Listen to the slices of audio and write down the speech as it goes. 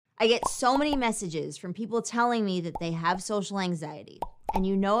I get so many messages from people telling me that they have social anxiety. And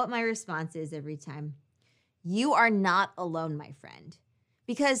you know what my response is every time? You are not alone, my friend.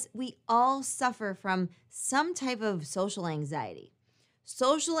 Because we all suffer from some type of social anxiety.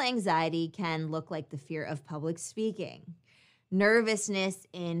 Social anxiety can look like the fear of public speaking, nervousness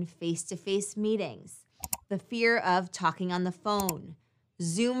in face-to-face meetings, the fear of talking on the phone,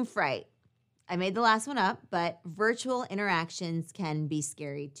 Zoom fright. I made the last one up, but virtual interactions can be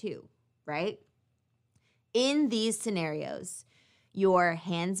scary too, right? In these scenarios, your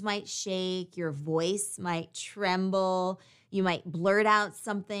hands might shake, your voice might tremble, you might blurt out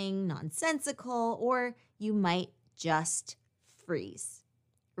something nonsensical, or you might just freeze.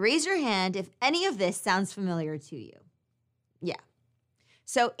 Raise your hand if any of this sounds familiar to you. Yeah.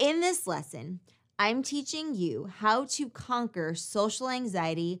 So in this lesson, I'm teaching you how to conquer social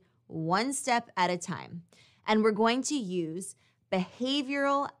anxiety one step at a time. And we're going to use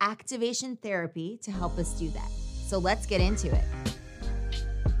behavioral activation therapy to help us do that. So let's get into it.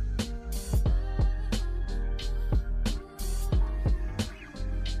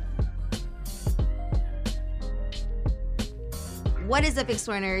 What is up,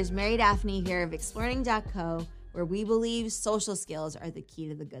 Explearners? Mary Daphne here of Explearning.co, where we believe social skills are the key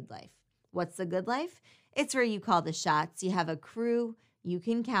to the good life. What's the good life? It's where you call the shots, you have a crew you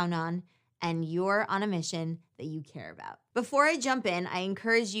can count on, and you're on a mission that you care about. Before I jump in, I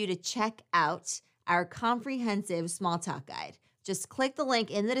encourage you to check out our comprehensive small talk guide. Just click the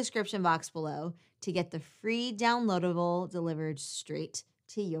link in the description box below to get the free downloadable delivered straight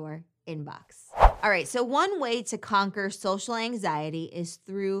to your inbox. All right, so one way to conquer social anxiety is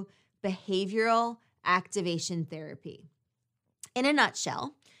through behavioral activation therapy. In a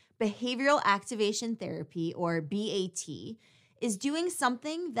nutshell, behavioral activation therapy, or BAT, is doing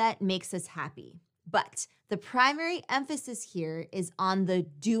something that makes us happy. But the primary emphasis here is on the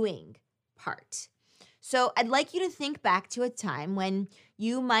doing part. So I'd like you to think back to a time when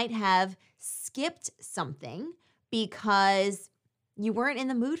you might have skipped something because you weren't in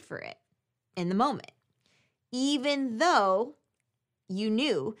the mood for it in the moment, even though you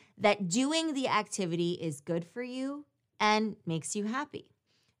knew that doing the activity is good for you and makes you happy.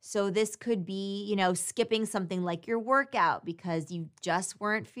 So this could be, skipping something like your workout because you just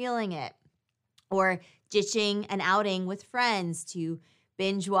weren't feeling it, or ditching an outing with friends to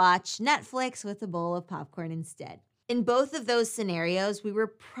binge watch Netflix with a bowl of popcorn instead. In both of those scenarios, we were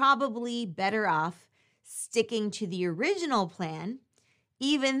probably better off sticking to the original plan,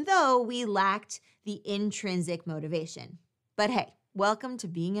 even though we lacked the intrinsic motivation. But hey, welcome to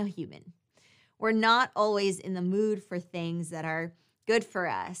being a human. We're not always in the mood for things that are good for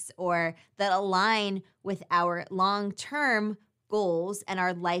us or that align with our long-term goals and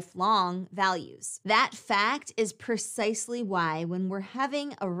our lifelong values. That fact is precisely why when we're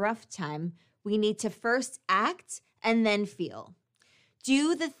having a rough time, we need to first act and then feel.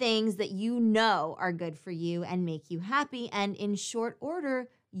 Do the things that you know are good for you and make you happy, and in short order,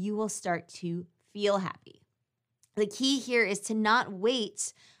 you will start to feel happy. The key here is to not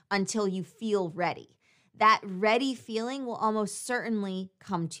wait until you feel ready. That ready feeling will almost certainly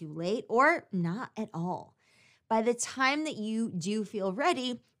come too late or not at all. By the time that you do feel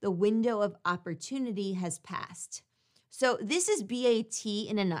ready, the window of opportunity has passed. So this is BAT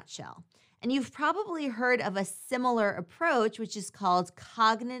in a nutshell. And you've probably heard of a similar approach, which is called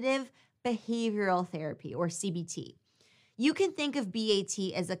cognitive behavioral therapy, or CBT. You can think of BAT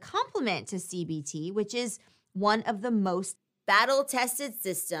as a complement to CBT, which is one of the most battle-tested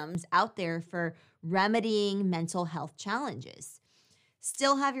systems out there for remedying mental health challenges.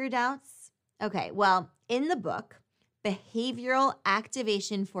 Still have your doubts? Okay, well, in the book, Behavioral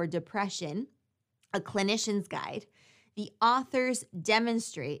Activation for Depression, a Clinician's Guide, the authors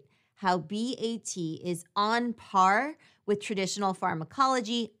demonstrate how BAT is on par with traditional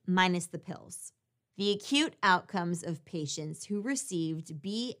pharmacology minus the pills. The acute outcomes of patients who received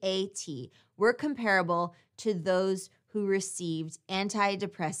BAT were comparable to those who received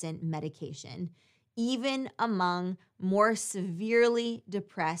antidepressant medication, even among more severely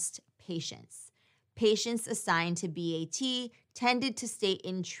depressed patients. Patients assigned to BAT tended to stay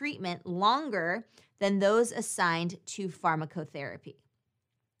in treatment longer than those assigned to pharmacotherapy.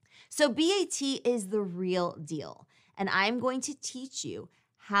 So BAT is the real deal, and I'm going to teach you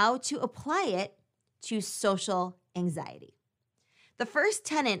how to apply it to social anxiety. The first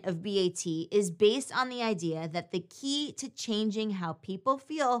tenet of BAT is based on the idea that the key to changing how people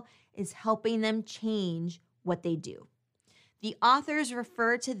feel is helping them change what they do. The authors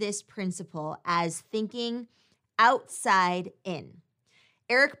refer to this principle as thinking outside in.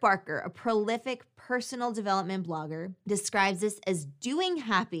 Eric Barker, a prolific personal development blogger, describes this as doing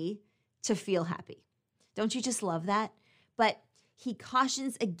happy to feel happy. Don't you just love that? But he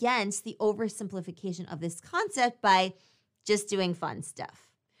cautions against the oversimplification of this concept by just doing fun stuff.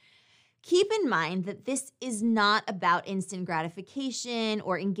 Keep in mind that this is not about instant gratification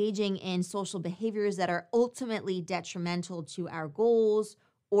or engaging in social behaviors that are ultimately detrimental to our goals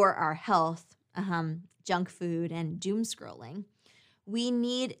or our health, junk food and doom scrolling. We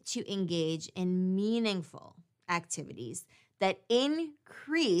need to engage in meaningful activities that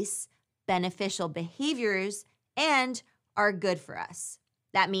increase beneficial behaviors and are good for us.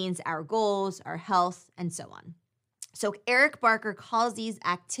 That means our goals, our health, and so on. So Eric Barker calls these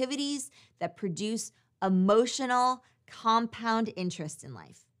activities that produce emotional compound interest in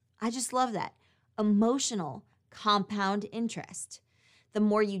life. I just love that. Emotional compound interest. The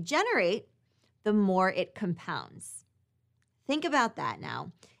more you generate, the more it compounds. Think about that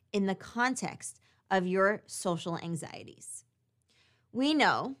now in the context of your social anxieties. We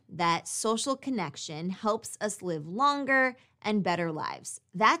know that social connection helps us live longer and better lives.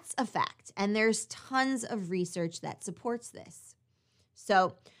 That's a fact, and there's tons of research that supports this.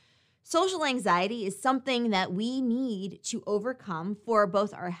 So, social anxiety is something that we need to overcome for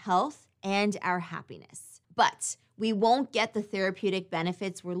both our health and our happiness. But we won't get the therapeutic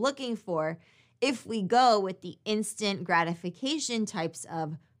benefits we're looking for if we go with the instant gratification types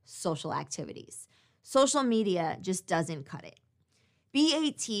of social activities. Social media just doesn't cut it.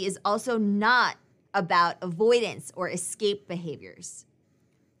 BAT is also not about avoidance or escape behaviors.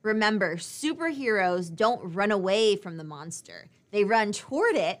 Remember, superheroes don't run away from the monster. They run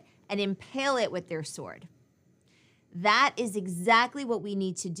toward it and impale it with their sword. That is exactly what we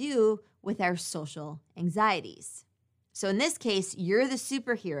need to do with our social anxieties. So in this case, you're the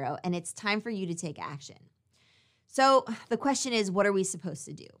superhero and it's time for you to take action. So the question is, what are we supposed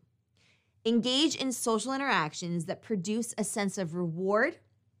to do? Engage in social interactions that produce a sense of reward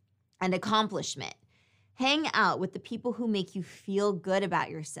and accomplishment. Hang out with the people who make you feel good about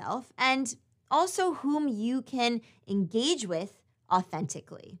yourself and also whom you can engage with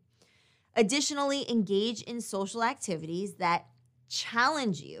authentically. Additionally, engage in social activities that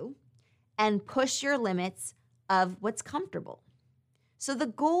challenge you and push your limits of what's comfortable. So the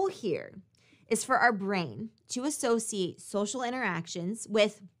goal here is for our brain to associate social interactions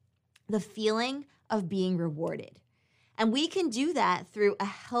with the feeling of being rewarded. And we can do that through a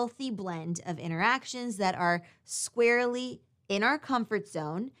healthy blend of interactions that are squarely in our comfort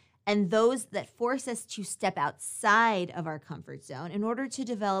zone and those that force us to step outside of our comfort zone in order to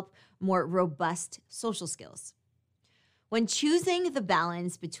develop more robust social skills. When choosing the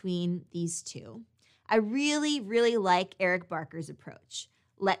balance between these two, I really, really like Eric Barker's approach.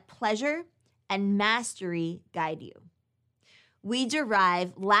 Let pleasure and mastery guide you. We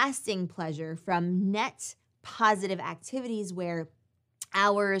derive lasting pleasure from net positive activities where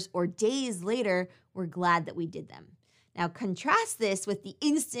hours or days later, we're glad that we did them. Now, contrast this with the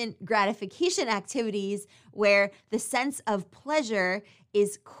instant gratification activities where the sense of pleasure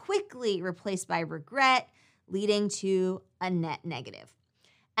is quickly replaced by regret, leading to a net negative.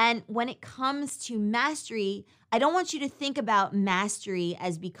 And when it comes to mastery, I don't want you to think about mastery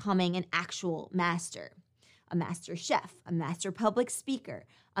as becoming an actual master. A master chef, a master public speaker,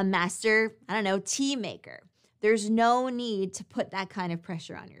 a master, tea maker. There's no need to put that kind of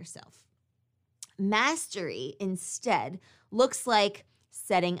pressure on yourself. Mastery instead looks like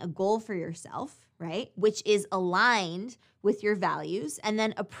setting a goal for yourself, right? Which is aligned with your values and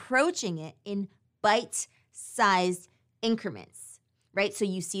then approaching it in bite-sized increments, right? So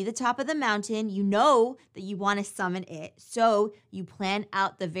you see the top of the mountain, you know that you want to summit it, so you plan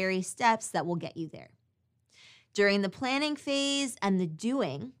out the very steps that will get you there. During the planning phase and the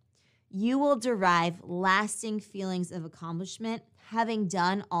doing, you will derive lasting feelings of accomplishment having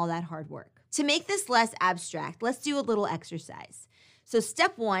done all that hard work. To make this less abstract, let's do a little exercise. So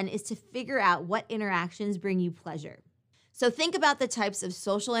step 1 is to figure out what interactions bring you pleasure. So think about the types of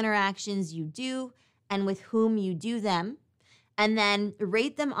social interactions you do and with whom you do them, and then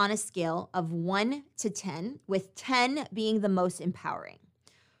rate them on a scale of 1 to 10, with 10 being the most empowering.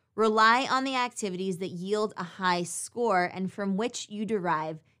 Rely on the activities that yield a high score and from which you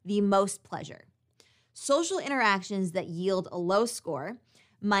derive the most pleasure. Social interactions that yield a low score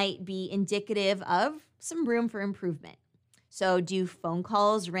might be indicative of some room for improvement. So do phone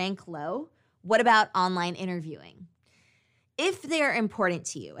calls rank low? What about online interviewing? If they're important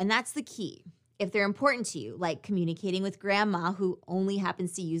to you, and that's the key, if they're important to you, like communicating with grandma who only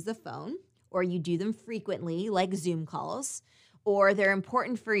happens to use the phone, or you do them frequently, like Zoom calls, or they're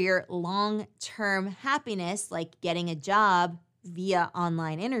important for your long-term happiness, like getting a job via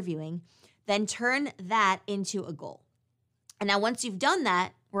online interviewing, then turn that into a goal. And now once you've done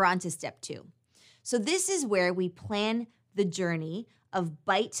that, we're on to step 2. So this is where we plan the journey of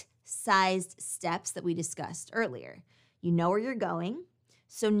bite-sized steps that we discussed earlier. You know where you're going.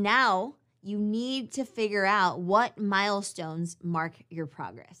 So now you need to figure out what milestones mark your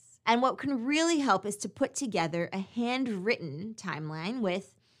progress. And what can really help is to put together a handwritten timeline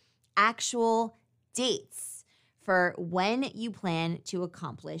with actual dates for when you plan to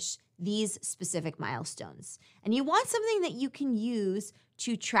accomplish these specific milestones. And you want something that you can use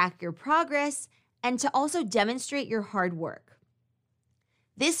to track your progress and to also demonstrate your hard work.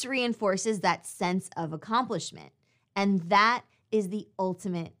 This reinforces that sense of accomplishment, and that is the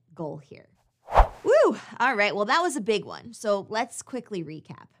ultimate goal here. Woo! All right, well, that was a big one. So let's quickly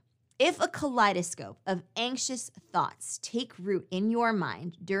recap. If a kaleidoscope of anxious thoughts take root in your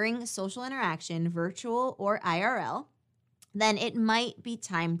mind during social interaction, virtual or IRL, then it might be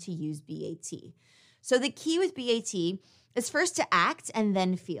time to use BAT. So the key with BAT is first to act and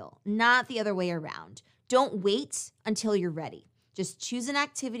then feel, not the other way around. Don't wait until you're ready. Just choose an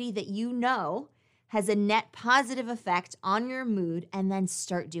activity that you know has a net positive effect on your mood and then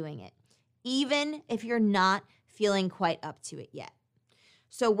start doing it, even if you're not feeling quite up to it yet.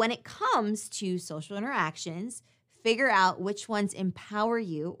 So when it comes to social interactions, figure out which ones empower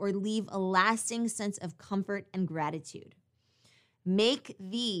you or leave a lasting sense of comfort and gratitude. Make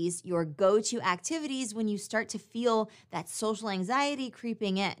these your go-to activities when you start to feel that social anxiety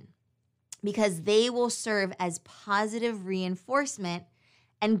creeping in, because they will serve as positive reinforcement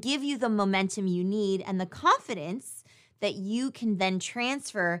and give you the momentum you need and the confidence that you can then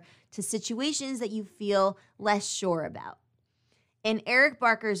transfer to situations that you feel less sure about. In Eric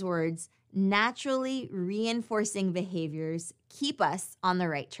Barker's words, naturally reinforcing behaviors keep us on the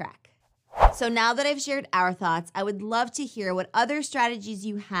right track. So now that I've shared our thoughts, I would love to hear what other strategies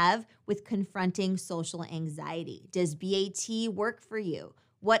you have with confronting social anxiety. Does BAT work for you?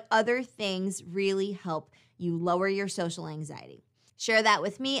 What other things really help you lower your social anxiety? Share that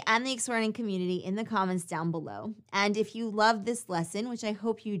with me and the Exploring community in the comments down below. And if you loved this lesson, which I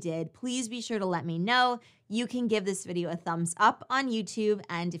hope you did, please be sure to let me know. You can give this video a thumbs up on YouTube.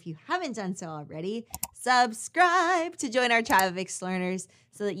 And if you haven't done so already, subscribe to join our tribe of Explearners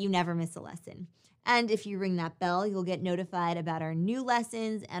so that you never miss a lesson. And if you ring that bell, you'll get notified about our new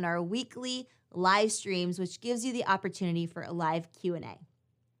lessons and our weekly live streams, which gives you the opportunity for a live Q&A.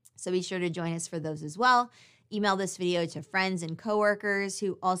 So be sure to join us for those as well. Email this video to friends and coworkers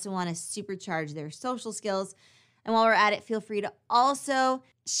who also want to supercharge their social skills. And while we're at it, feel free to also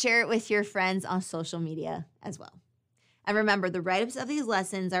share it with your friends on social media as well. And remember, the write-ups of these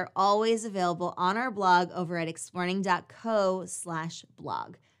lessons are always available on our blog over at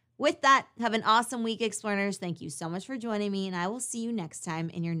explearning.co/blog. With that, have an awesome week, Explearners. Thank you so much for joining me, and I will see you next time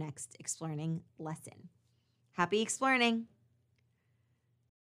in your next Explearning lesson. Happy Explearning!